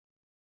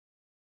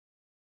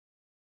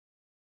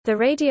 The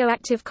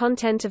radioactive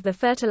content of the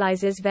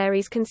fertilizers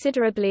varies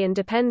considerably and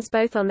depends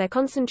both on their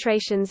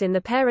concentrations in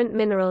the parent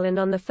mineral and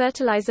on the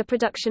fertilizer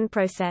production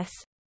process.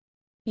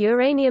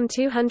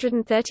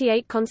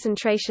 Uranium-238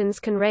 concentrations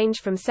can range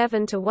from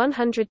 7 to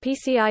 100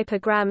 pci per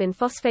gram in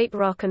phosphate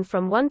rock and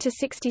from 1 to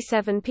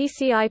 67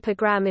 pci per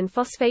gram in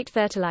phosphate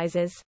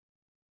fertilizers.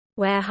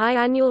 Where high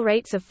annual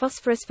rates of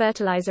phosphorus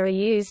fertilizer are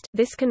used,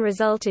 this can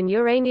result in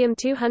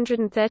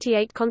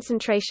uranium-238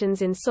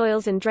 concentrations in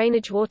soils and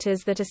drainage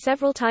waters that are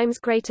several times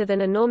greater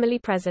than are normally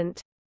present.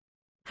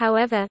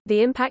 However,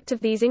 the impact of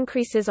these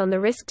increases on the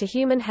risk to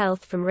human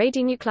health from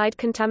radionuclide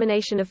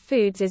contamination of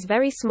foods is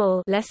very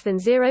small, less than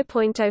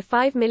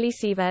 0.05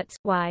 millisieverts,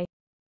 y.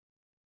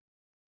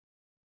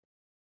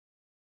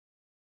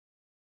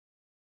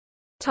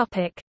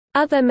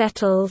 Other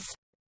metals.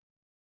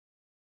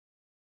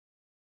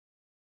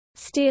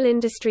 Steel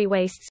industry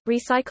wastes,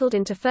 recycled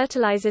into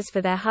fertilizers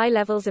for their high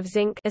levels of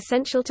zinc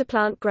essential to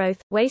plant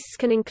growth. Wastes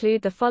can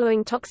include the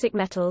following toxic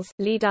metals: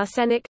 lead,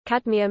 arsenic,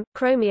 cadmium,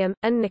 chromium,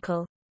 and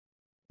nickel.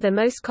 The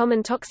most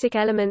common toxic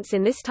elements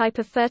in this type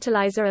of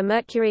fertilizer are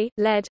mercury,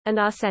 lead, and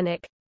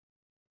arsenic.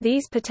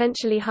 These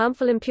potentially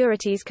harmful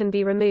impurities can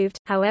be removed,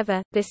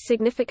 however, this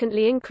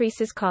significantly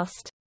increases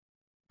cost.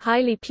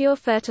 Highly pure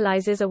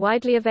fertilizers are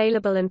widely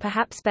available and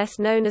perhaps best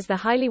known as the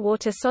highly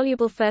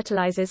water-soluble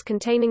fertilizers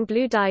containing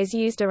blue dyes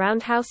used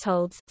around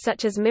households,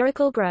 such as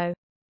Miracle Grow.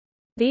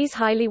 These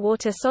highly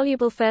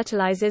water-soluble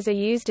fertilizers are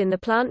used in the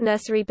plant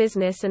nursery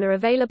business and are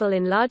available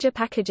in larger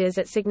packages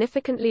at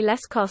significantly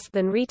less cost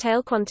than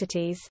retail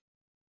quantities.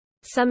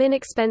 Some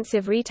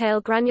inexpensive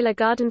retail granular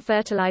garden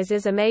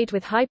fertilizers are made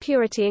with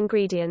high-purity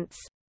ingredients.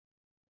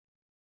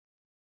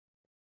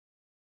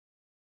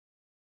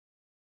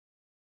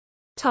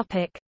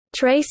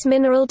 Trace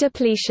mineral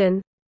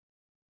depletion.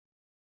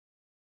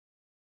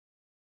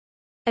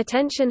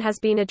 Attention has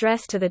been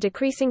addressed to the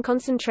decreasing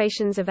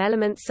concentrations of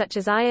elements such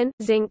as iron,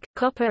 zinc,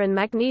 copper and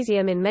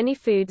magnesium in many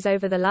foods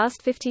over the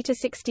last 50 to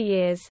 60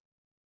 years.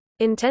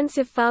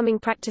 Intensive farming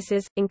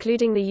practices,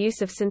 including the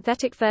use of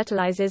synthetic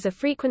fertilizers, are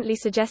frequently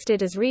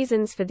suggested as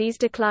reasons for these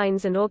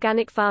declines, and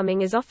organic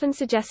farming is often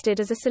suggested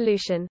as a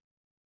solution.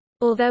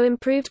 Although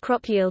improved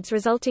crop yields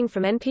resulting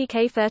from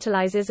NPK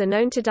fertilizers are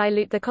known to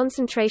dilute the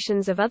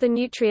concentrations of other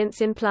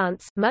nutrients in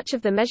plants, much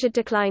of the measured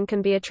decline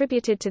can be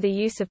attributed to the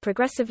use of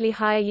progressively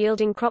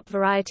higher-yielding crop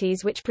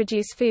varieties which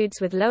produce foods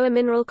with lower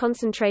mineral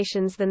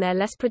concentrations than their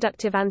less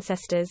productive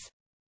ancestors.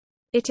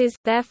 It is,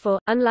 therefore,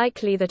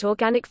 unlikely that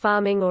organic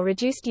farming or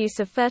reduced use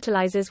of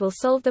fertilizers will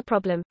solve the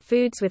problem.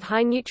 Foods with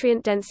high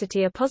nutrient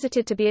density are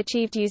posited to be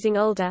achieved using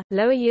older,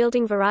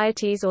 lower-yielding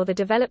varieties or the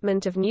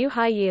development of new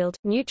high-yield,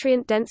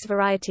 nutrient-dense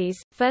varieties.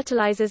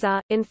 Fertilizers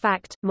are, in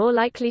fact, more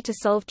likely to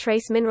solve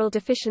trace mineral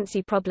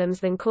deficiency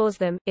problems than cause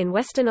them. In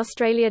Western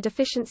Australia,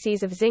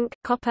 deficiencies of zinc,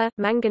 copper,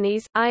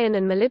 manganese, iron,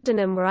 and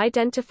molybdenum were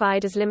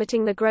identified as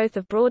limiting the growth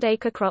of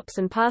broadacre crops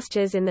and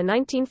pastures in the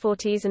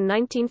 1940s and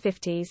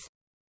 1950s.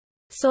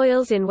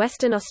 Soils in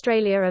Western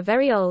Australia are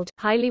very old,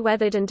 highly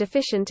weathered and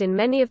deficient in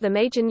many of the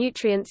major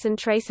nutrients and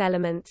trace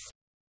elements.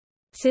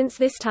 Since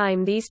this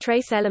time, these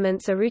trace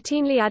elements are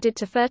routinely added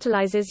to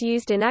fertilizers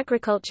used in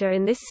agriculture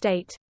in this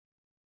state.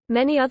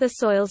 Many other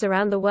soils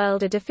around the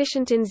world are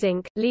deficient in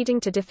zinc, leading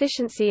to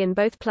deficiency in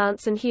both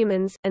plants and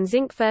humans, and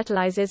zinc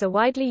fertilizers are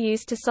widely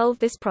used to solve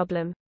this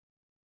problem.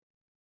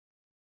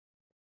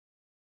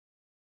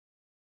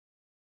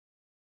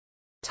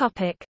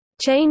 Topic: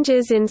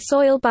 Changes in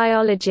soil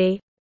biology.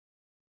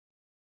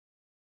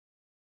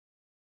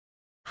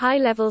 High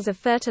levels of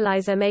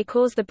fertilizer may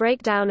cause the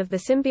breakdown of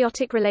the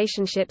symbiotic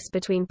relationships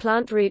between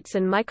plant roots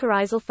and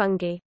mycorrhizal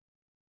fungi.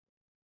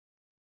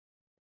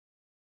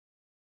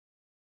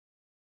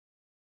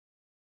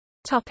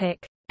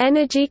 Topic: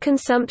 Energy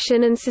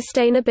consumption and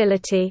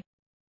sustainability.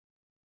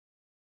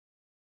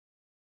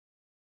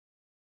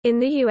 In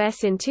the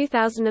U.S. in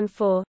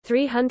 2004,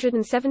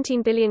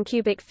 317 billion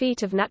cubic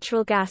feet of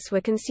natural gas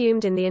were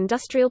consumed in the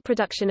industrial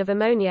production of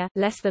ammonia,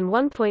 less than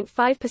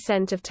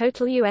 1.5% of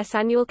total U.S.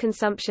 annual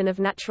consumption of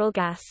natural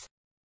gas.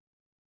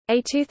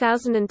 A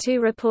 2002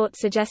 report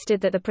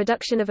suggested that the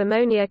production of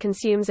ammonia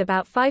consumes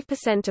about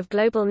 5% of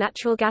global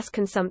natural gas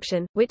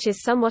consumption, which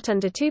is somewhat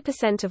under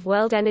 2% of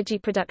world energy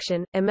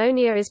production.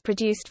 Ammonia is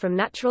produced from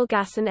natural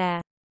gas and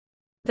air.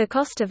 The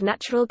cost of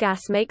natural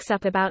gas makes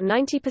up about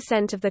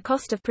 90% of the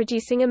cost of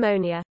producing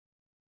ammonia.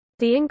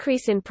 The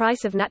increase in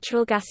price of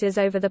natural gases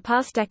over the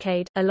past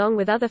decade, along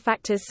with other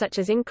factors such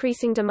as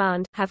increasing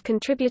demand, have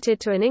contributed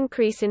to an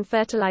increase in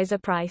fertilizer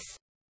price.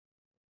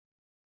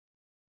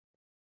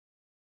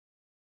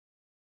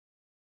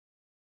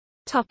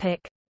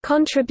 Topic: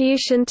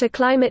 Contribution to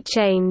climate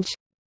change.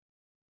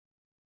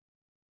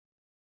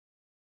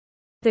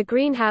 The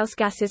greenhouse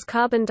gases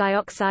carbon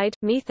dioxide,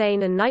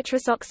 methane and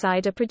nitrous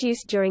oxide are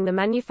produced during the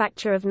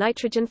manufacture of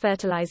nitrogen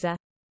fertilizer.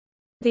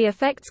 The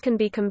effects can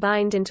be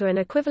combined into an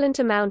equivalent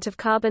amount of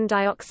carbon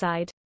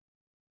dioxide.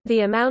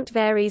 The amount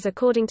varies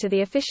according to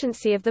the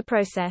efficiency of the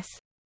process.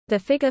 The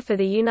figure for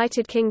the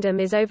United Kingdom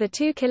is over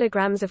 2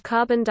 kg of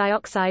carbon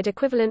dioxide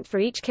equivalent for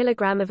each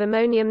kilogram of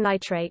ammonium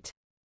nitrate.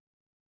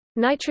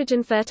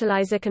 Nitrogen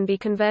fertilizer can be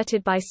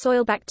converted by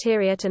soil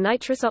bacteria to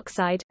nitrous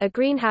oxide, a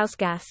greenhouse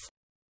gas.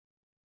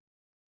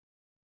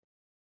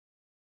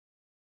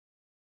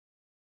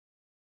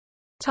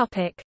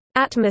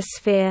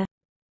 Atmosphere.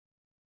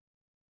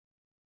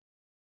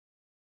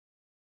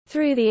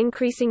 Through the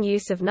increasing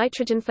use of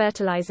nitrogen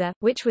fertilizer,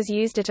 which was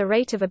used at a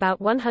rate of about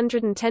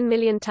 110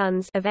 million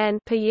tons of N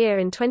per year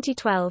in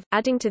 2012,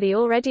 adding to the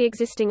already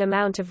existing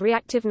amount of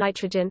reactive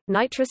nitrogen,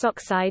 nitrous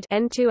oxide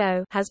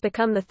N2O has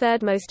become the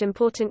third most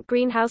important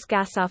greenhouse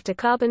gas after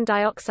carbon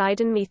dioxide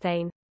and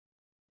methane.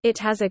 It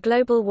has a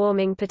global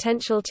warming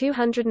potential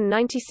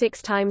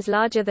 296 times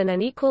larger than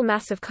an equal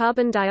mass of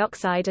carbon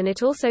dioxide, and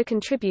it also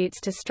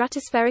contributes to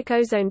stratospheric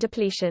ozone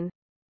depletion.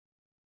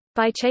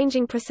 By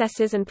changing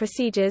processes and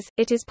procedures,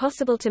 it is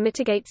possible to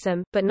mitigate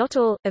some, but not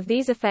all, of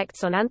these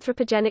effects on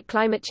anthropogenic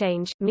climate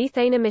change.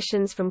 Methane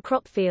emissions from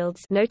crop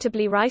fields,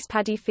 notably rice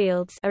paddy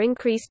fields, are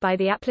increased by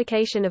the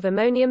application of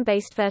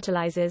ammonium-based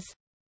fertilizers.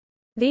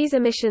 These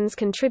emissions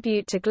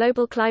contribute to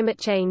global climate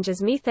change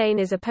as methane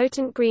is a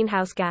potent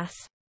greenhouse gas.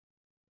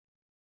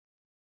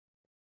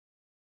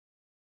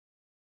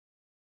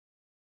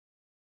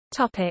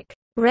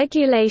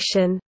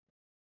 Regulation.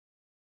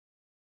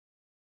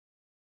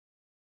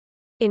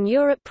 In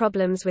Europe,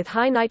 problems with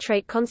high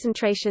nitrate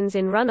concentrations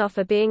in runoff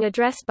are being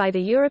addressed by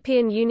the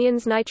European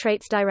Union's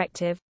Nitrates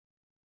Directive.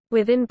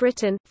 Within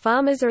Britain,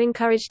 farmers are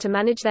encouraged to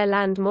manage their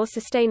land more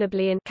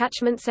sustainably in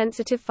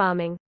catchment-sensitive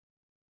farming.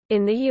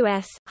 In the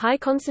U.S., high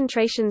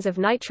concentrations of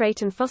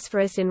nitrate and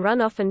phosphorus in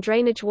runoff and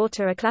drainage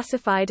water are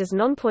classified as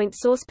non-point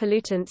source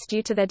pollutants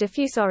due to their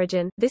diffuse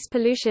origin. This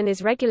pollution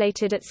is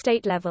regulated at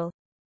state level.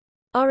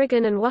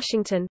 Oregon and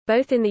Washington,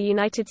 both in the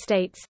United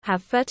States,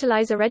 have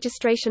fertilizer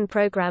registration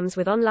programs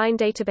with online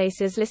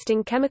databases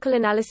listing chemical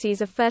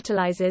analyses of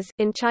fertilizers.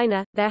 In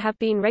China, there have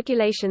been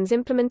regulations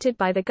implemented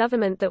by the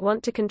government that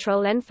want to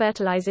control N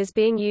fertilizers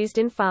being used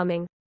in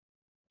farming.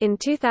 In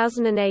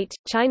 2008,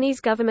 Chinese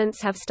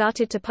governments have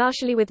started to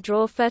partially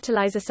withdraw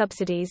fertilizer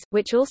subsidies,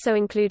 which also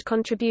include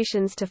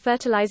contributions to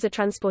fertilizer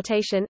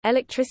transportation,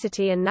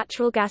 electricity and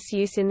natural gas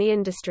use in the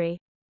industry.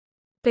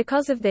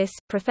 Because of this,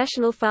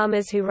 professional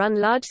farmers who run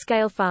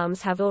large-scale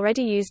farms have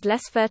already used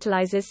less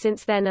fertilizers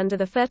since then under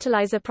the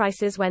fertilizer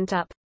prices went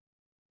up.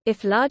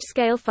 If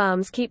large-scale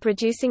farms keep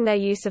reducing their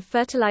use of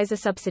fertilizer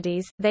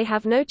subsidies, they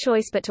have no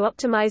choice but to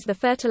optimize the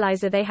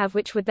fertilizer they have,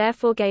 which would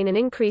therefore gain an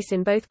increase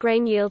in both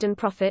grain yield and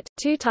profit.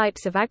 Two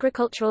types of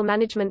agricultural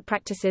management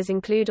practices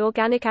include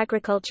organic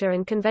agriculture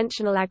and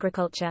conventional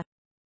agriculture.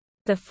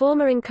 The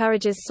former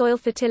encourages soil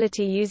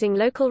fertility using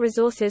local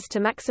resources to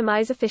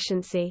maximize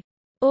efficiency.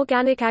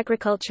 Organic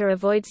agriculture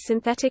avoids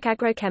synthetic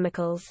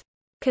agrochemicals.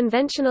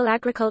 Conventional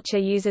agriculture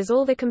uses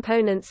all the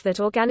components that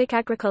organic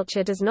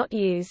agriculture does not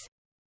use.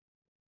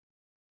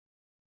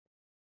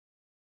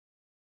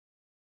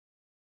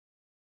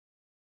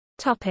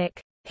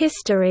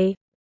 History.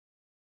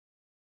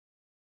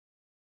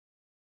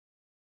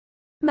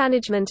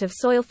 Management of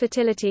soil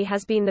fertility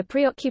has been the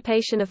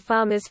preoccupation of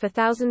farmers for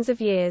thousands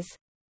of years.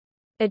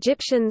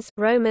 Egyptians,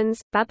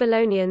 Romans,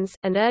 Babylonians,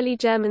 and early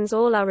Germans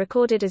all are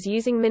recorded as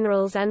using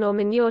minerals and/or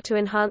manure to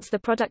enhance the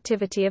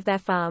productivity of their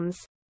farms.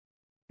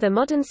 The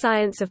modern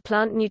science of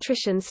plant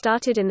nutrition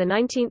started in the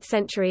 19th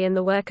century in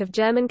the work of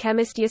German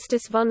chemist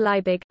Justus von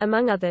Liebig,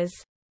 among others.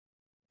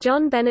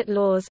 John Bennett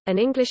Laws, an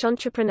English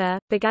entrepreneur,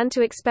 began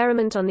to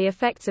experiment on the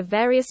effects of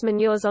various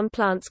manures on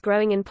plants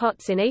growing in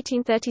pots in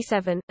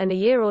 1837, and a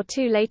year or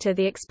two later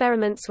the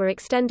experiments were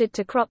extended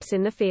to crops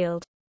in the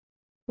field.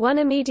 One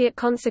immediate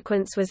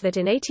consequence was that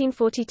in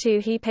 1842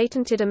 he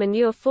patented a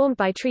manure formed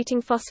by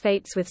treating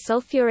phosphates with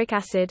sulfuric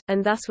acid,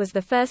 and thus was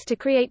the first to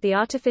create the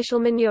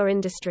artificial manure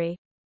industry.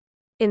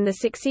 In the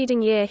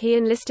succeeding year he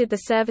enlisted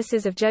the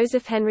services of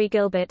Joseph Henry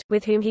Gilbert,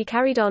 with whom he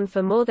carried on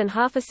for more than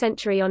half a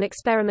century on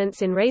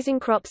experiments in raising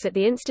crops at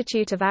the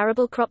Institute of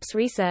Arable Crops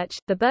Research.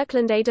 The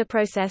Birkeland-Eder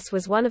process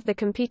was one of the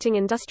competing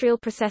industrial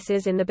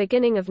processes in the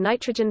beginning of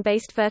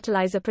nitrogen-based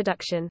fertilizer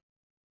production.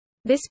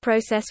 This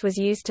process was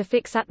used to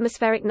fix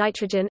atmospheric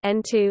nitrogen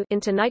N2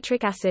 into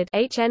nitric acid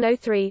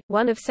HNO3,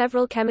 one of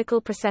several chemical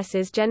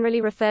processes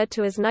generally referred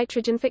to as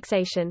nitrogen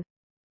fixation.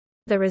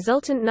 The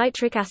resultant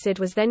nitric acid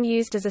was then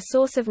used as a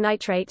source of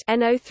nitrate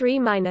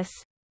NO3-.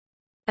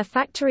 A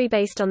factory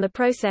based on the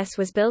process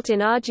was built in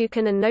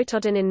Arjukan and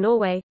Notodden in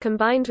Norway,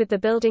 combined with the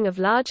building of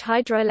large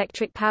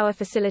hydroelectric power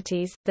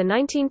facilities. The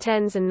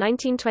 1910s and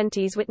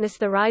 1920s witnessed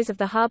the rise of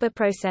the Haber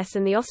process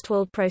and the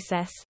Ostwald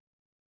process.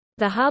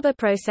 The Haber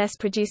process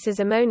produces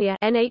ammonia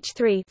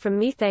NH3 from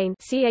methane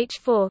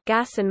CH4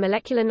 gas and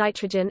molecular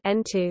nitrogen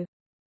N2.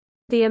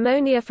 The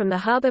ammonia from the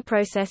Haber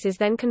process is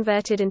then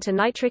converted into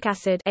nitric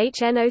acid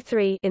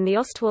HNO3 in the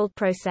Ostwald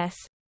process.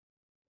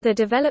 The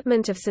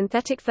development of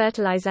synthetic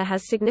fertilizer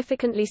has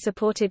significantly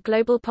supported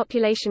global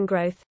population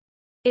growth.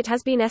 It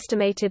has been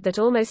estimated that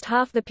almost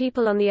half the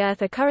people on the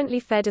Earth are currently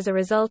fed as a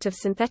result of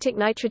synthetic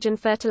nitrogen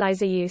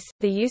fertilizer use.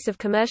 The use of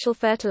commercial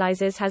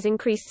fertilizers has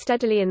increased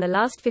steadily in the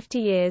last 50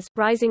 years,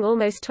 rising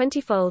almost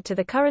 20-fold to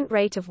the current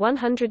rate of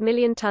 100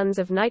 million tons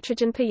of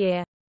nitrogen per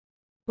year.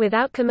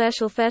 Without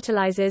commercial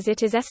fertilizers,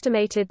 it is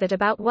estimated that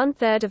about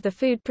one-third of the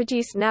food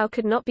produced now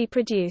could not be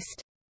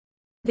produced.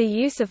 The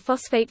use of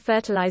phosphate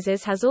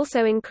fertilizers has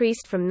also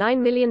increased from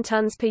 9 million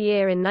tons per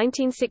year in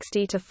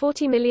 1960 to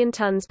 40 million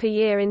tons per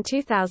year in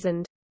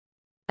 2000.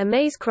 A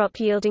maize crop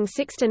yielding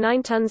 6 to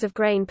 9 tons of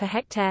grain per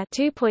hectare,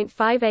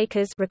 2.5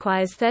 acres,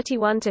 requires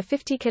 31 to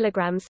 50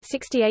 kilograms,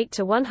 68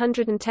 to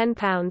 110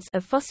 pounds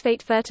of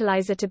phosphate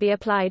fertilizer to be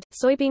applied.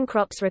 Soybean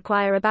crops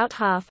require about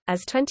half,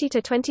 as 20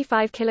 to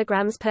 25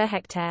 kilograms per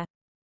hectare.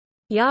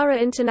 Yara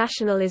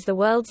International is the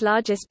world's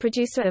largest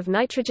producer of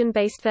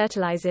nitrogen-based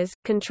fertilizers.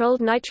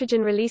 Controlled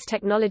nitrogen release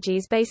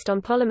technologies based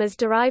on polymers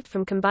derived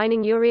from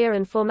combining urea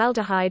and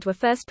formaldehyde were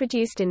first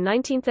produced in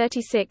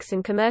 1936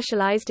 and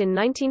commercialized in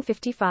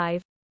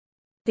 1955.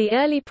 The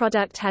early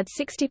product had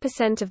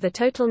 60% of the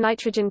total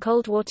nitrogen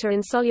cold water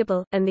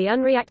insoluble, and the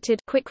unreacted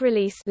quick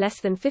release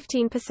less than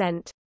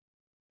 15%.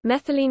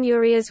 Methylene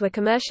ureas were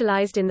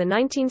commercialized in the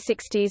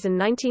 1960s and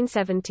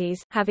 1970s,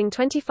 having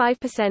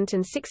 25%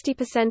 and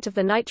 60% of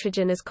the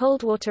nitrogen as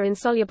cold water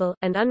insoluble,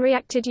 and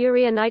unreacted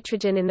urea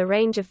nitrogen in the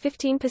range of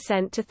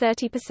 15% to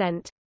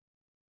 30%.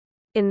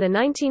 In the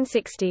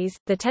 1960s,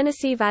 the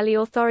Tennessee Valley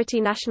Authority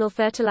National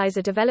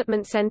Fertilizer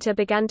Development Center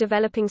began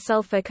developing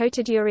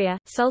sulfur-coated urea.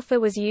 Sulfur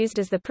was used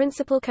as the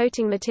principal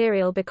coating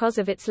material because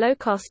of its low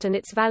cost and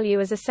its value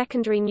as a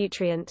secondary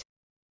nutrient.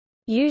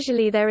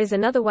 Usually there is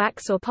another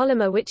wax or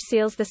polymer which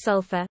seals the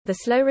sulfur. The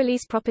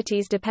slow-release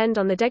properties depend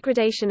on the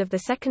degradation of the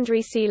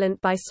secondary sealant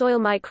by soil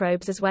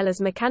microbes as well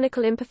as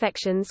mechanical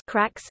imperfections,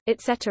 cracks,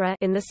 etc.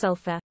 in the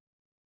sulfur.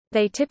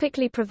 They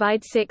typically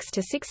provide 6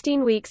 to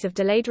 16 weeks of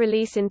delayed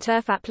release in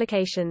turf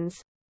applications.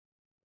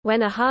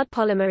 When a hard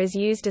polymer is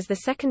used as the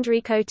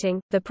secondary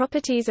coating, the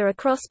properties are a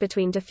cross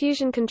between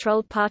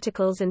diffusion-controlled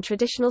particles and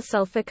traditional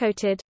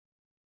sulfur-coated.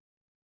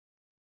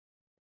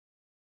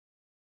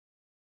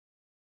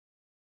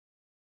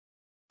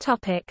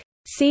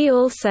 See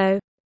also: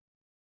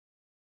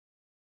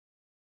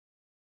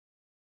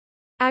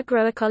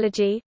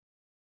 Agroecology,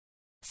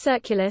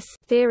 Circulus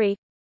theory,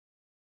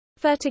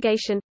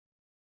 Fertigation,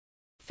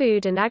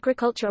 Food and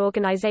Agriculture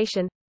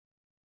Organization,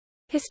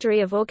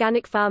 History of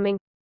organic farming,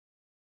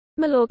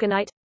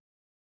 Milorganite,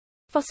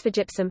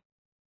 Phosphogypsum,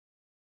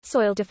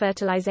 Soil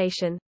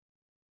defertilization.